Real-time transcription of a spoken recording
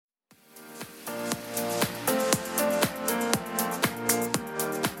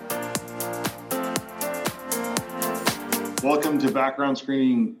Welcome to Background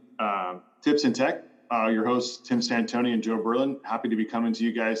Screening Tips and Tech. Your hosts, Tim Santoni and Joe Berlin. Happy to be coming to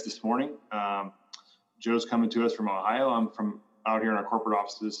you guys this morning. Joe's coming to us from Ohio. I'm from out here in our corporate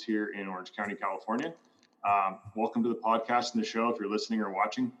offices here in Orange County, California. Welcome to the podcast and the show. If you're listening or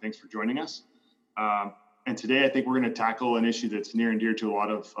watching, thanks for joining us. And today I think we're going to tackle an issue that's near and dear to a lot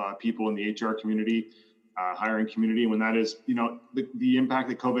of people in the HR community, hiring community, when that is, the impact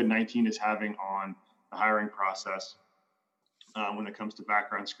that COVID-19 is having on the hiring process. When it comes to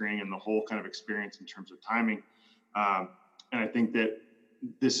background screening and the whole kind of experience in terms of timing. And I think that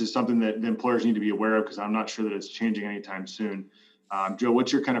this is something that the employers need to be aware of because I'm not sure that it's changing anytime soon. Joe,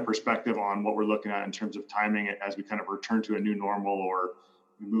 what's your kind of perspective on what we're looking at in terms of timing as we kind of return to a new normal or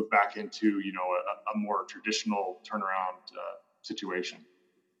we move back into, a more traditional turnaround situation?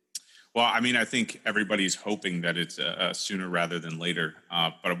 Well, I mean, I think everybody's hoping that it's sooner rather than later.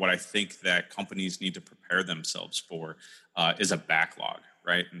 But what I think that companies need to prepare themselves for is a backlog,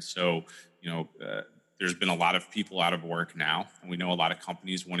 right? And so, there's been a lot of people out of work now, and we know a lot of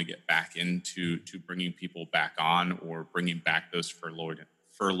companies want to get back into bringing people back on or bringing back those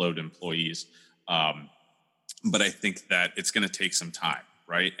furloughed employees. But I think that it's going to take some time,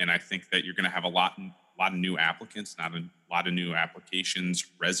 right? And I think that you're going to have a lot of new applicants, not a lot of new applications,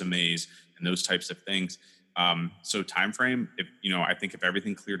 resumes, and those types of things. So time frame, I think if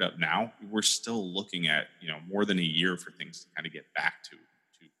everything cleared up now, we're still looking at, more than a year for things to kind of get back to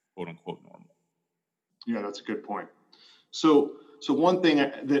quote unquote normal. Yeah, that's a good point. So one thing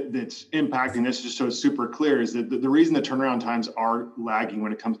that's impacting this, just so it's super clear, is that the reason the turnaround times are lagging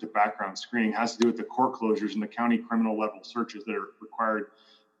when it comes to background screening has to do with the court closures and the county criminal level searches that are required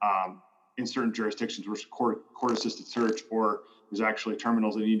in certain jurisdictions where court-assisted search, or there's actually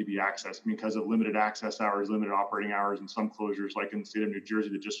terminals that need to be accessed because of limited access hours, limited operating hours, and some closures, like in the state of New Jersey,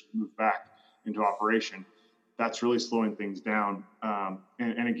 that just moved back into operation. That's really slowing things down.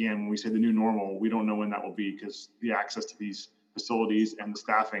 And again, when we say the new normal, we don't know when that will be because the access to these facilities and the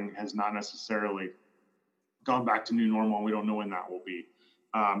staffing has not necessarily gone back to new normal, and we don't know when that will be.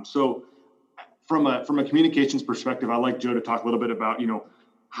 So from a communications perspective, I'd like Joe to talk a little bit about,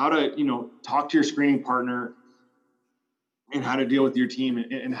 how to, talk to your screening partner and how to deal with your team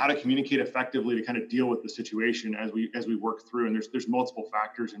and how to communicate effectively to kind of deal with the situation as we work through. And there's multiple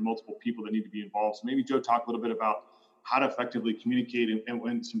factors and multiple people that need to be involved. So maybe Joe, talk a little bit about how to effectively communicate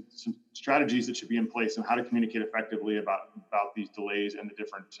and some strategies that should be in place and how to communicate effectively about these delays and the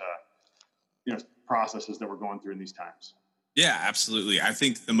different, processes that we're going through in these times. Yeah, absolutely. I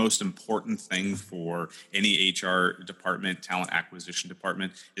think the most important thing for any HR department, talent acquisition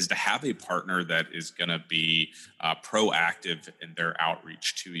department, is to have a partner that is going to be proactive in their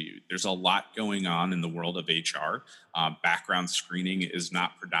outreach to you. There's a lot going on in the world of HR. Background screening is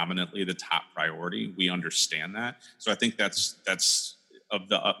not predominantly the top priority. We understand that. So I think that's of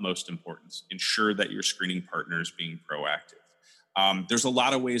the utmost importance. Ensure that your screening partner is being proactive. There's a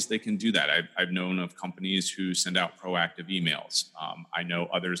lot of ways they can do that. I've known of companies who send out proactive emails. I know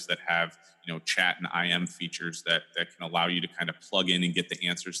others that have, chat and IM features that can allow you to kind of plug in and get the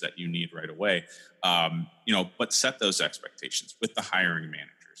answers that you need right away. But set those expectations with the hiring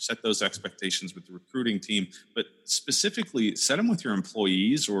manager, set those expectations with the recruiting team, but specifically set them with your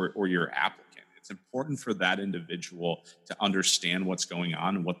employees or your applicant. It's important for that individual to understand what's going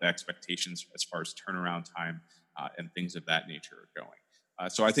on and what the expectations as far as turnaround time and things of that nature are going.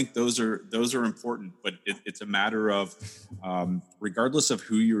 So I think those are important, but it's a matter of, regardless of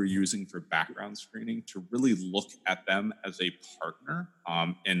who you're using for background screening, to really look at them as a partner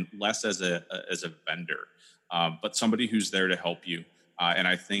and less as a vendor, but somebody who's there to help you. And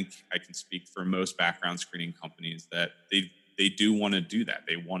I think I can speak for most background screening companies that they do want to do that.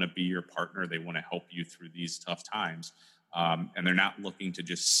 They want to be your partner. They want to help you through these tough times, and they're not looking to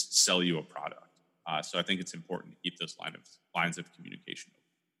just sell you a product. So I think it's important to keep those lines of communication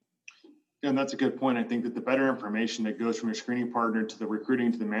open. And that's a good point. I think that the better information that goes from your screening partner to the recruiting,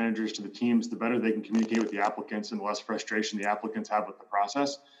 to the managers, to the teams, the better they can communicate with the applicants and the less frustration the applicants have with the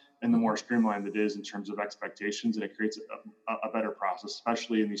process, and the more streamlined it is in terms of expectations. And it creates a better process,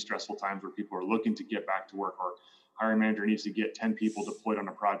 especially in these stressful times where people are looking to get back to work, or hiring manager needs to get 10 people deployed on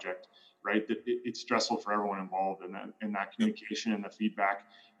a project, right? It's stressful for everyone involved, and that communication and the feedback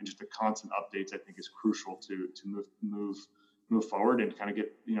and just the constant updates, I think, is crucial to move forward and kind of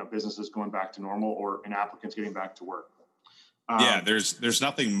get businesses going back to normal, and applicants getting back to work. There's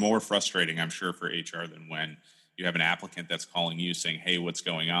nothing more frustrating, I'm sure, for HR than when you have an applicant that's calling you saying, hey, what's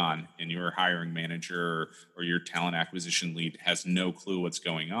going on? And your hiring manager or your talent acquisition lead has no clue what's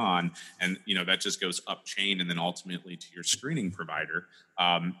going on. And, that just goes up chain and then ultimately to your screening provider.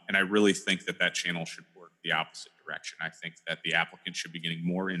 And I really think that channel should work the opposite direction. I think that the applicant should be getting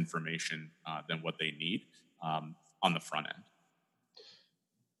more information than what they need on the front end.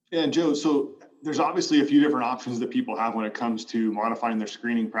 Yeah, and Joe, so there's obviously a few different options that people have when it comes to modifying their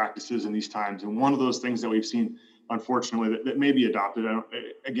screening practices in these times. And one of those things that we've seen, unfortunately, that may be adopted,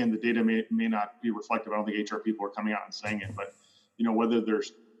 again, the data may not be reflective. I don't think HR people are coming out and saying it, but whether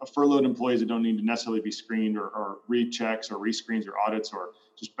there's furloughed employees that don't need to necessarily be screened or rechecks or rescreens or audits or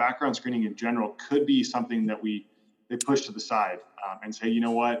just background screening in general could be something that they push to the side and say, you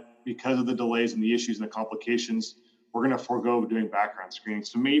know what, because of the delays and the issues and the complications, we're going to forego doing background screening.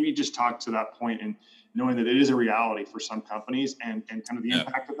 So maybe just talk to that point and knowing that it is a reality for some companies and kind of the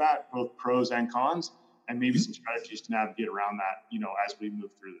impact of that, both pros and cons, and maybe some strategies to navigate around that, as we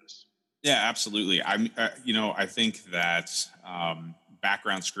move through this. Yeah, absolutely. I think that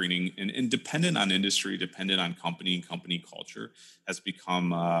background screening and dependent on industry, dependent on company and company culture has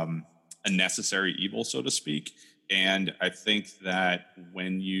become a necessary evil, so to speak. And I think that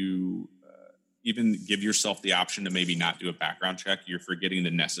when you even give yourself the option to maybe not do a background check, you're forgetting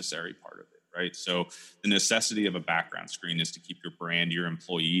the necessary part of it, right? So the necessity of a background screen is to keep your brand, your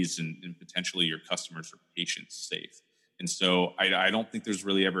employees, and potentially your customers or patients safe. And so I don't think there's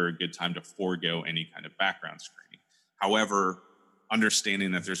really ever a good time to forego any kind of background screening. However,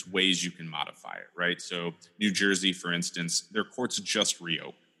 understanding that there's ways you can modify it, right? So New Jersey, for instance, their courts just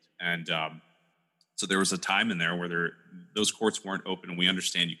reopened. And so there was a time in there where those courts weren't open, and we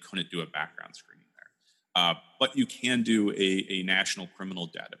understand you couldn't do a background screening there. But you can do a national criminal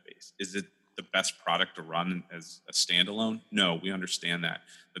database. Is it the best product to run as a standalone? No, we understand that.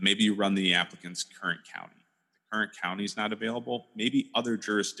 But maybe you run the applicant's current county. The current county is not available. Maybe other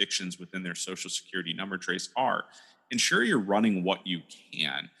jurisdictions within their social security number trace are. Ensure you're running what you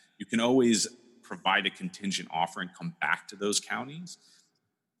can. You can always provide a contingent offer and come back to those counties.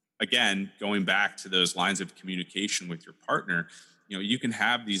 Again, going back to those lines of communication with your partner, you can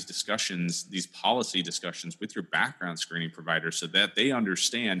have these discussions, these policy discussions with your background screening provider so that they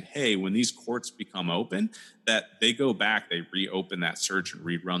understand, hey, when these courts become open, that they go back, they reopen that search and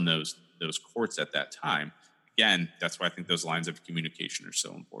rerun those courts at that time. Again, that's why I think those lines of communication are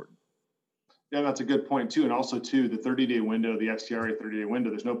so important. Yeah, that's a good point too. And also too, the 30-day window, the FCRA 30-day window,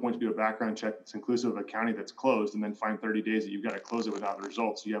 there's no point to do a background check that's inclusive of a county that's closed and then find 30 days that you've got to close it without the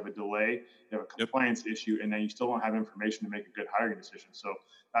results. So you have a delay, you have a compliance issue, and then you still don't have information to make a good hiring decision. So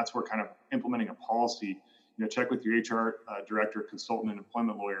that's where kind of implementing a policy, check with your HR director, consultant, and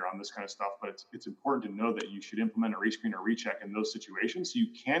employment lawyer on this kind of stuff. But it's important to know that you should implement a rescreen or recheck in those situations so you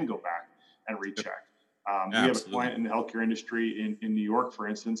can go back and recheck. We have a client in the healthcare industry in New York, for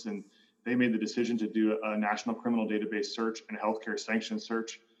instance, and they made the decision to do a national criminal database search and a healthcare sanction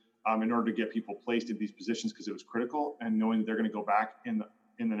search in order to get people placed in these positions because it was critical, and knowing that they're going to go back in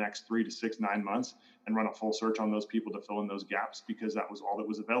the next 3 to 6, 9 months and run a full search on those people to fill in those gaps because that was all that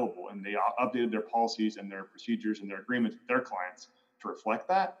was available. And they updated their policies and their procedures and their agreements with their clients to reflect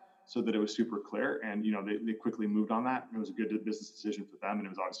that so that it was super clear. And, they quickly moved on that. It was a good business decision for them. And it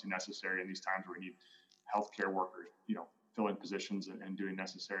was obviously necessary in these times where we need healthcare workers, filling positions and doing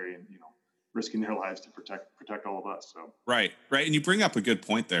necessary and, risking their lives to protect all of us. So Right. And you bring up a good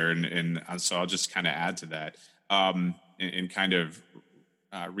point there. And so I'll just kind of add to that and kind of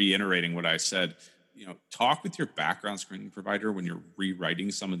reiterating what I said. Talk with your background screening provider when you're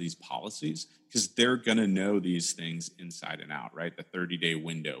rewriting some of these policies, because they're going to know these things inside and out, right? The 30-day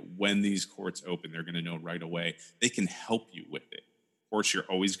window, when these courts open, they're going to know right away. They can help you with it. Of course, you're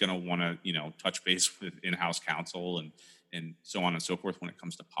always going to want to, touch base with in-house counsel and so on and so forth when it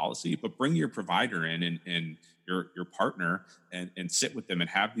comes to policy, but bring your provider in and your partner and sit with them and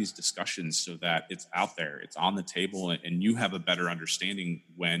have these discussions so that it's out there, it's on the table, and you have a better understanding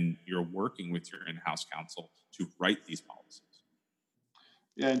when you're working with your in-house counsel to write these policies.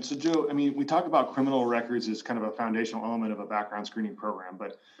 Yeah, and so Joe, we talk about criminal records as kind of a foundational element of a background screening program,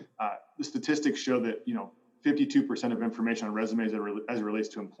 but the statistics show that, 52% of information on resumes as it relates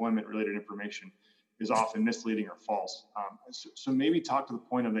to employment-related information is often misleading or false. So maybe talk to the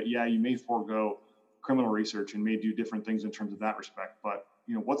point of that, you may forego criminal research and may do different things in terms of that respect, but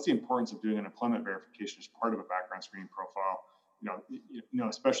what's the importance of doing an employment verification as part of a background screening profile,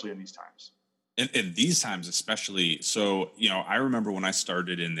 especially in these times? In these times, especially. So, I remember when I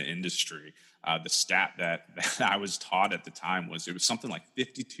started in the industry, the stat that I was taught at the time was it was something like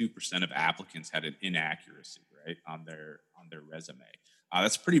 52% of applicants had an inaccuracy, right, on their resume.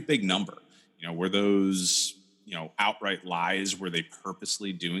 That's a pretty big number. Were those, outright lies? Were they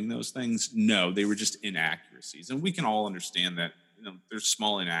purposely doing those things? No, they were just inaccuracies. And we can all understand that, there's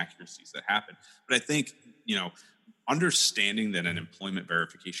small inaccuracies that happen. But I think, understanding that an employment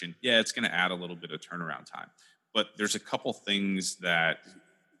verification, yeah, it's going to add a little bit of turnaround time, but there's a couple things that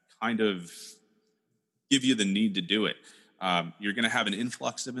kind of give you the need to do it. You're going to have an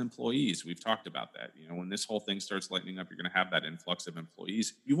influx of employees. We've talked about that. When this whole thing starts lightening up, you're going to have that influx of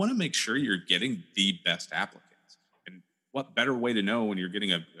employees. You want to make sure you're getting the best applicants. And what better way to know when you're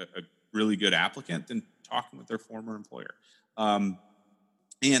getting a really good applicant than talking with their former employer?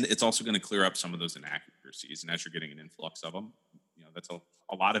 And it's also going to clear up some of those inaccuracies. And as you're getting an influx of them, that's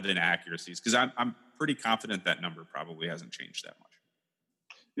a lot of inaccuracies, because I'm pretty confident that number probably hasn't changed that much.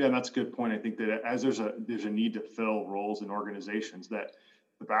 Yeah, and that's a good point. I think that as there's a need to fill roles in organizations, that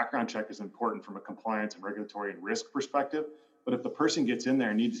the background check is important from a compliance and regulatory and risk perspective. But if the person gets in there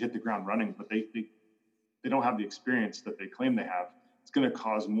and needs to hit the ground running, but they don't have the experience that they claim they have, it's going to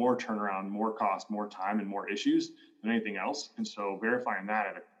cause more turnaround, more cost, more time, and more issues than anything else. And so verifying that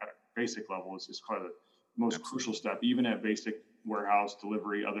at a basic level is kind of the most crucial step, even at basic warehouse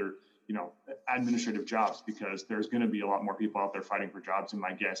delivery, other administrative jobs, because there's going to be a lot more people out there fighting for jobs. And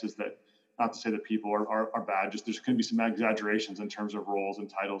my guess is that, not to say that people are bad, just there's going to be some exaggerations in terms of roles and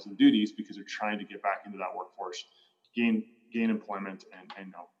titles and duties, because they're trying to get back into that workforce, gain employment,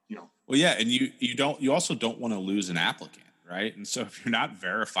 and Well, yeah, and you also don't want to lose an applicant, right? And so if you're not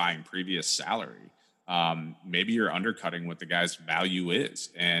verifying previous salary, maybe you're undercutting what the guy's value is,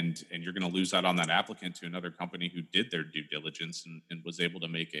 and you're going to lose out on that applicant to another company who did their due diligence and was able to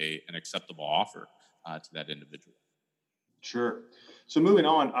make an acceptable offer to that individual. Sure. So moving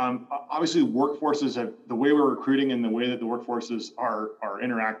on, obviously workforces the way we're recruiting and the way that the workforces are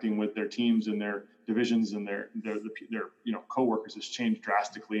interacting with their teams and their divisions and their coworkers has changed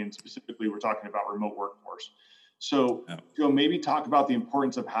drastically. And specifically, we're talking about remote workforce. So, Joe, maybe talk about the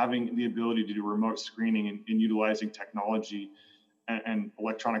importance of having the ability to do remote screening and utilizing technology and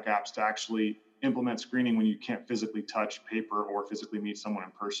electronic apps to actually implement screening when you can't physically touch paper or physically meet someone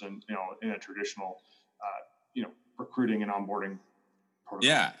in person, in a traditional, recruiting and onboarding protocol.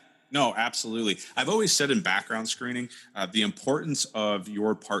 Yeah. No, absolutely. I've always said in background screening, the importance of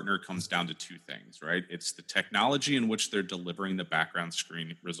your partner comes down to two things, right? It's the technology in which they're delivering the background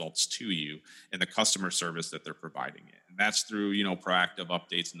screen results to you and the customer service that they're providing it. And that's through, proactive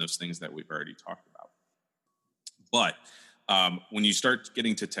updates and those things that we've already talked about. But when you start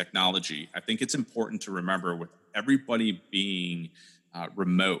getting to technology, I think it's important to remember, with everybody being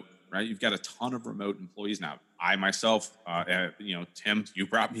remote, right? You've got a ton of remote employees now. I myself, Tim, you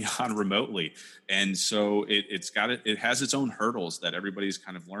brought me on remotely. And so it has its own hurdles that everybody's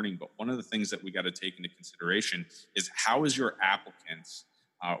kind of learning. But one of the things that we got to take into consideration is, how is your applicants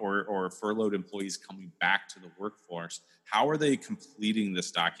or furloughed employees coming back to the workforce? How are they completing this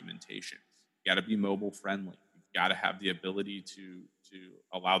documentation? You got to be mobile friendly. You've got to have the ability to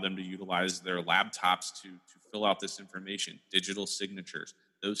allow them to utilize their laptops to fill out this information, digital signatures,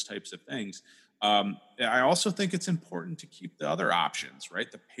 those types of things. I also think it's important to keep the other options,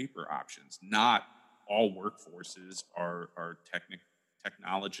 right? The paper options. Not all workforces are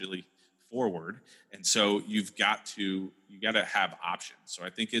technologically forward, and so you got to have options. So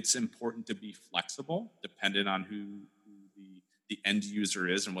I think it's important to be flexible, depending on who the end user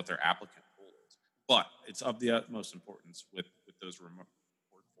is and what their applicant pool is. But it's of the utmost importance with those remote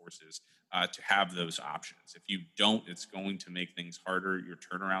workforces to have those options. If you don't, it's going to make things harder. Your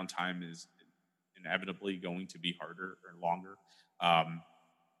turnaround time is inevitably going to be harder or longer.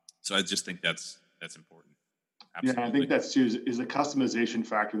 So I just think that's important. Absolutely. Yeah, I think that's too is a customization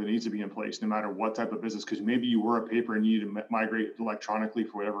factor that needs to be in place no matter what type of business, because maybe you were a paper and you need to migrate electronically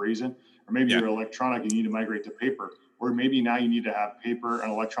for whatever reason, or maybe you're electronic and you need to migrate to paper, or maybe now you need to have paper,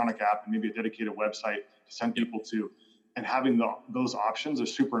 an electronic app, and maybe a dedicated website to send people to. And having those options are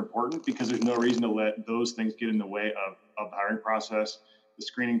super important, because there's no reason to let those things get in the way of the hiring process, the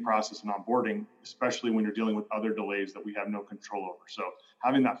screening process, and onboarding, especially when you're dealing with other delays that we have no control over. So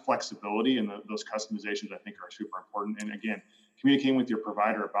having that flexibility and those customizations, I think, are super important. And again, communicating with your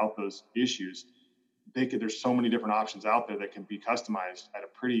provider about those issues, there's so many different options out there that can be customized at a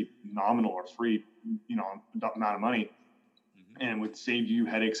pretty nominal or free, amount of money, and would save you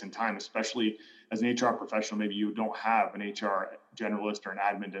headaches and time, especially as an HR professional. Maybe you don't have an HR generalist or an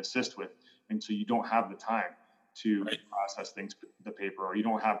admin to assist with, and so you don't have the time to process things, the paper, or you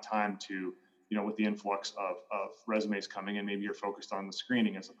don't have time to, with the influx of resumes coming in, maybe you're focused on the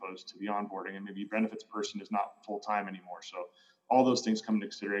screening as opposed to the onboarding, and maybe your benefits person is not full time anymore. So all those things come into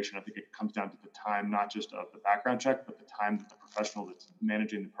consideration. I think it comes down to the time, not just of the background check, but the time that the professional that's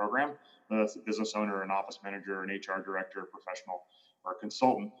managing the program, whether that's a business owner, an office manager, an HR director, a professional, or a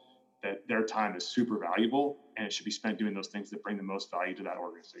consultant, that their time is super valuable, and it should be spent doing those things that bring the most value to that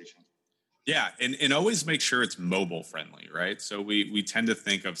organization. Yeah, and always make sure it's mobile friendly, right? So we tend to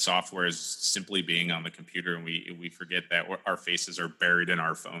think of software as simply being on the computer, and we forget that our faces are buried in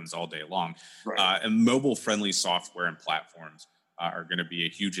our phones all day long. Right. And mobile friendly software and platforms are going to be a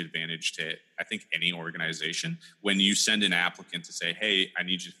huge advantage to, I think, any organization. When you send an applicant to say, "Hey, I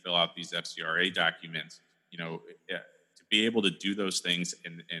need you to fill out these FCRA documents," you know, to be able to do those things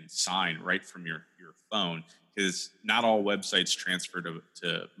and sign right from your phone, because not all websites transfer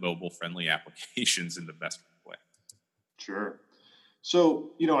to mobile friendly applications in the best way. Sure.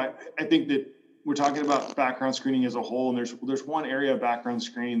 So, I think that we're talking about background screening as a whole, and there's one area of background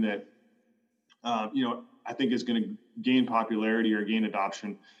screening that, I think is going to gain popularity or gain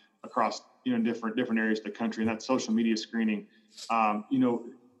adoption across, different areas of the country, and that's social media screening.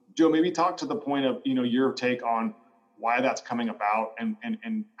 Joe, maybe talk to the point of, your take on why that's coming about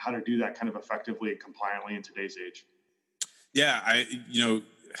and how to do that kind of effectively and compliantly in today's age. Yeah,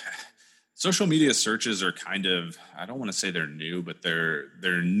 social media searches are kind of, I don't want to say they're new, but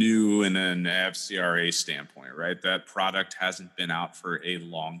they're new in an FCRA standpoint, right? That product hasn't been out for a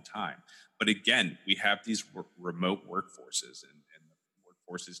long time. But again, we have these remote workforces, and the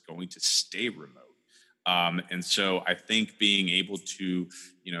workforce is going to stay remote. And so I think being able to,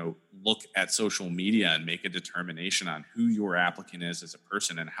 look at social media and make a determination on who your applicant is as a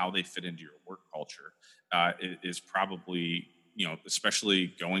person and how they fit into your work culture is probably, especially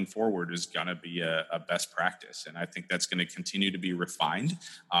going forward, is going to be a best practice. And I think that's going to continue to be refined.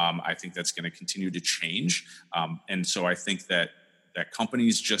 I think that's going to continue to change. And so I think that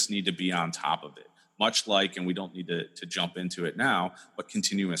companies just need to be on top of it, much like, and we don't need to jump into it now, but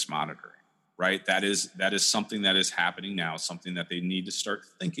continuous monitoring. Right. That is something that is happening now, something that they need to start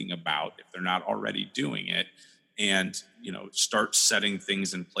thinking about if they're not already doing it, and, start setting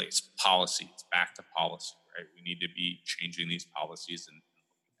things in place, policies, back to policy, right? We need to be changing these policies and looking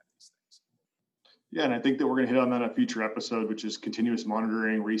at these things. Yeah, and I think that we're going to hit on that in a future episode, which is continuous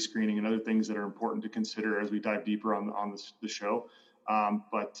monitoring, rescreening, and other things that are important to consider as we dive deeper on the show.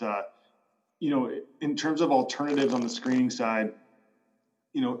 But in terms of alternatives on the screening side,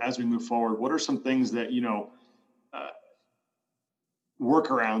 as we move forward, what are some things that,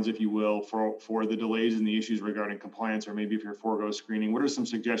 workarounds, if you will, for the delays and the issues regarding compliance, or maybe if you're forego screening, what are some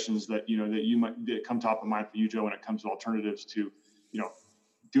suggestions that, that come top of mind for you, Joe, when it comes to alternatives to,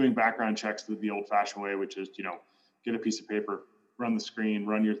 doing background checks the old fashioned way, which is, get a piece of paper, run the screen,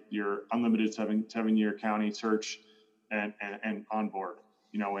 run your unlimited 7-year county search and onboard,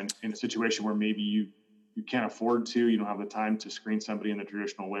 in a situation where maybe you can't afford to, you don't have the time to screen somebody in the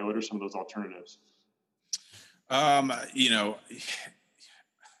traditional way. What are some of those alternatives?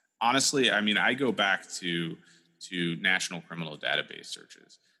 Honestly, I mean, I go back to national criminal database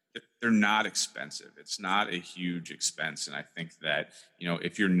searches. They're not expensive. It's not a huge expense. And I think that,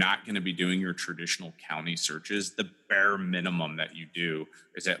 if you're not going to be doing your traditional county searches, the bare minimum that you do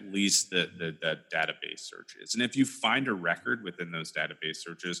is at least the database searches. And if you find a record within those database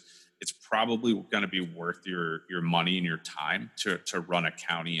searches, it's probably going to be worth your money and your time to run a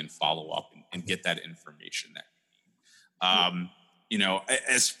county and follow up and get that information that you need.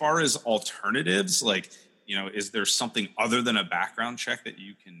 As far as alternatives, like, is there something other than a background check that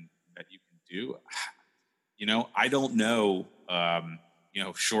you can do? I don't know.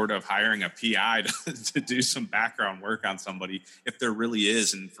 Short of hiring a PI to do some background work on somebody, if there really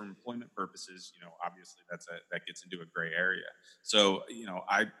is, and for employment purposes, obviously that gets into a gray area. So,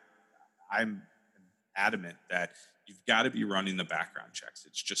 I'm adamant that you've got to be running the background checks.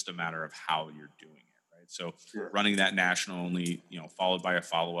 It's just a matter of how you're doing it. So sure. Running that national only, followed by a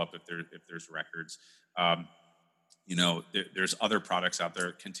follow-up if there's records. There's other products out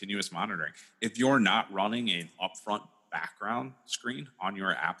there, continuous monitoring. If you're not running an upfront background screen on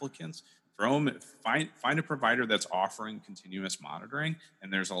your applicants, find a provider that's offering continuous monitoring,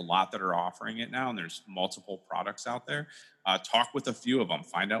 and there's a lot that are offering it now, and there's multiple products out there. Talk with a few of them,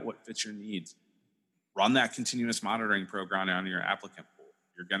 find out what fits your needs. Run that continuous monitoring program on your applicant pool.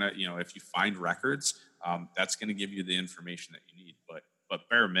 You're gonna, if you find records, that's going to give you the information that you need. But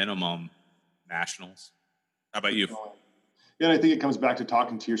bare minimum, nationals. How about you? Yeah, and I think it comes back to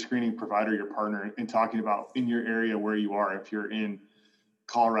talking to your screening provider, your partner, and talking about in your area where you are. If you're in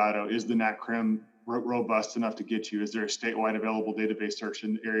Colorado, is the NACRIM robust enough to get you? Is there a statewide available database search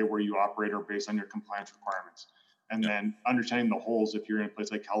in the area where you operate, or based on your compliance requirements? And then understanding the holes if you're in a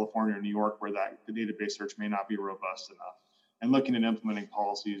place like California or New York where the database search may not be robust enough. And looking at implementing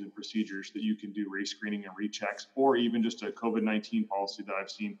policies and procedures that you can do rescreening and rechecks, or even just a COVID-19 policy that I've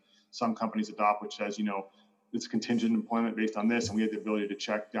seen some companies adopt, which says, it's contingent employment based on this, and we have the ability to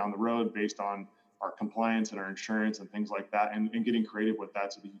check down the road based on our compliance and our insurance and things like that, and getting creative with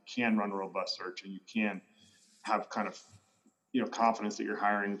that so that you can run a robust search and you can have kind of, confidence that you're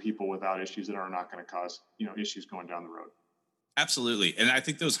hiring people without issues that are not going to cause, issues going down the road. Absolutely. And I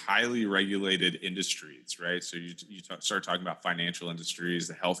think those highly regulated industries, right? So you start talking about financial industries,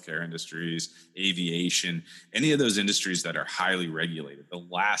 the healthcare industries, aviation, any of those industries that are highly regulated. The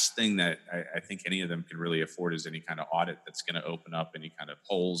last thing that I think any of them can really afford is any kind of audit that's going to open up any kind of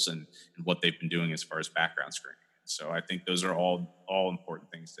holes in what they've been doing as far as background screening. So I think those are all important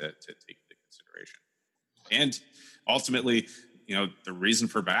things to take into consideration. And ultimately, the reason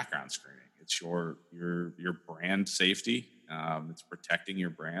for background screening, it's your brand safety. It's protecting your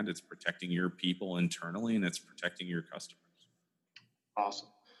brand, it's protecting your people internally, and it's protecting your customers. Awesome.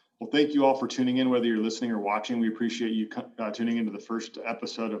 Well, thank you all for tuning in, whether you're listening or watching. We appreciate you tuning into the first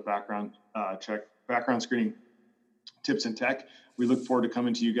episode of Background Screening Tips and Tech. We look forward to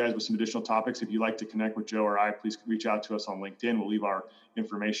coming to you guys with some additional topics. If you'd like to connect with Joe or I, please reach out to us on LinkedIn. We'll leave our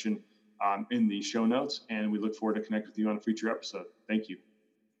information in the show notes, and we look forward to connect with you on a future episode. Thank you.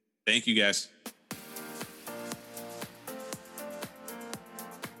 Thank you, guys.